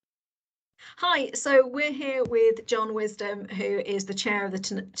Hi, so we're here with John Wisdom, who is the chair of the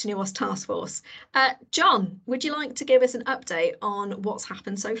TNUoS Task Force. John, would you like to give us an update on what's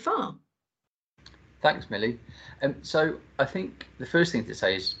happened so far? Thanks, Millie. So I think the first thing to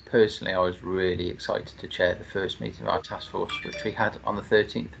say is personally I was really excited to chair the first meeting of our task force, which we had on the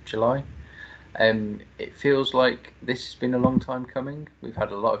 13th of July. It feels like this has been a long time coming. We've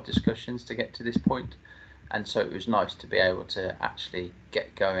had a lot of discussions to get to this point, and so it was nice to be able to actually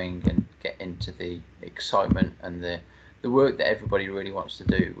get going and get into the excitement and the work that everybody really wants to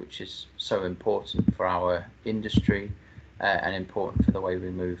do, which is so important for our industry and important for the way we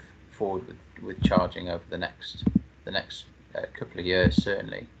move forward with charging over the next couple of years,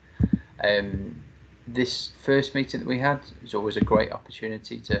 certainly. This first meeting that we had is always a great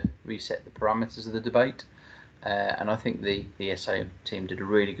opportunity to reset the parameters of the debate, and I think the ESA team did a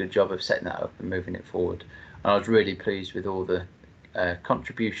really good job of setting that up and moving it forward. And I was really pleased with all the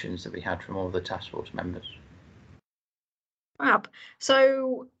contributions that we had from all the task force members. Fab.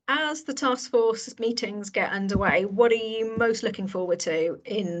 So as the task force meetings get underway, what are you most looking forward to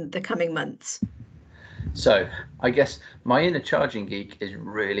in the coming months? So I guess my inner charging geek is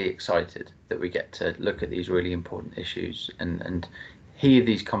really excited that we get to look at these really important issues and hear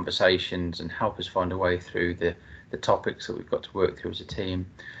these conversations and help us find a way through the topics that we've got to work through as a team.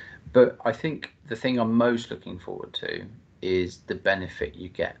 But I think the thing I'm most looking forward to is the benefit you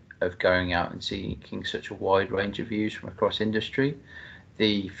get of going out and seeking such a wide range of views from across industry.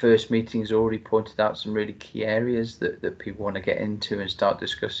 The first meeting's already pointed out some really key areas that people want to get into and start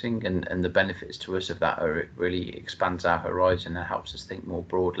discussing, and the benefits to us of that are it really expands our horizon and helps us think more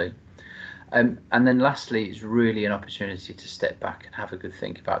broadly. And then lastly, it's really an opportunity to step back and have a good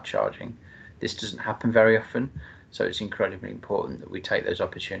think about charging. This doesn't happen very often, so it's incredibly important that we take those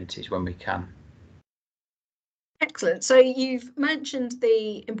opportunities when we can. Excellent. So you've mentioned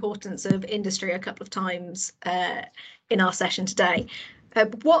the importance of industry a couple of times in our session today.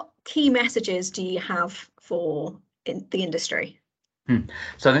 What key messages do you have for the industry?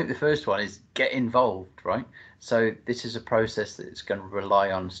 So I think the first one is get involved, right? So this is a process that's going to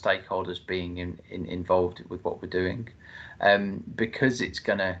rely on stakeholders being involved with what we're doing. Because it's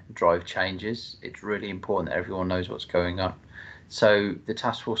going to drive changes, it's really important that everyone knows what's going on. So the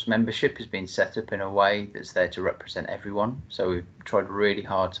task force membership has been set up in a way that's there to represent everyone. So we've tried really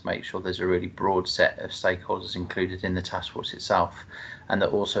hard to make sure there's a really broad set of stakeholders included in the task force itself, and that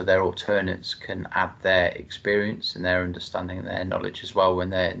also their alternates can add their experience and their understanding and their knowledge as well when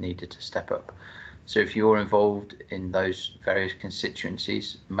they're needed to step up. So if you're involved in those various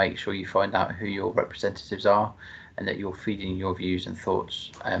constituencies, make sure you find out who your representatives are and that you're feeding your views and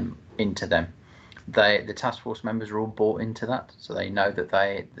thoughts into them. The task force members are all bought into that, so they know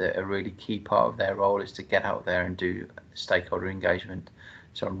that a really key part of their role is to get out there and do stakeholder engagement.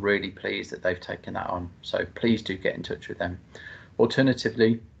 So I'm really pleased that they've taken that on. So please do get in touch with them.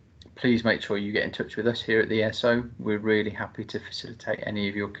 Alternatively, please make sure you get in touch with us here at the ESO. We're really happy to facilitate any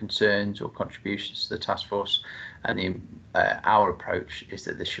of your concerns or contributions to the task force, and our approach is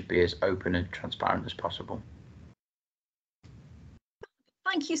that this should be as open and transparent as possible.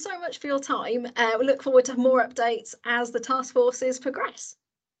 Thank you so much for your time. We look forward to more updates as the task forces progress.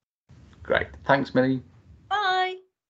 Great. Thanks, Millie. Bye.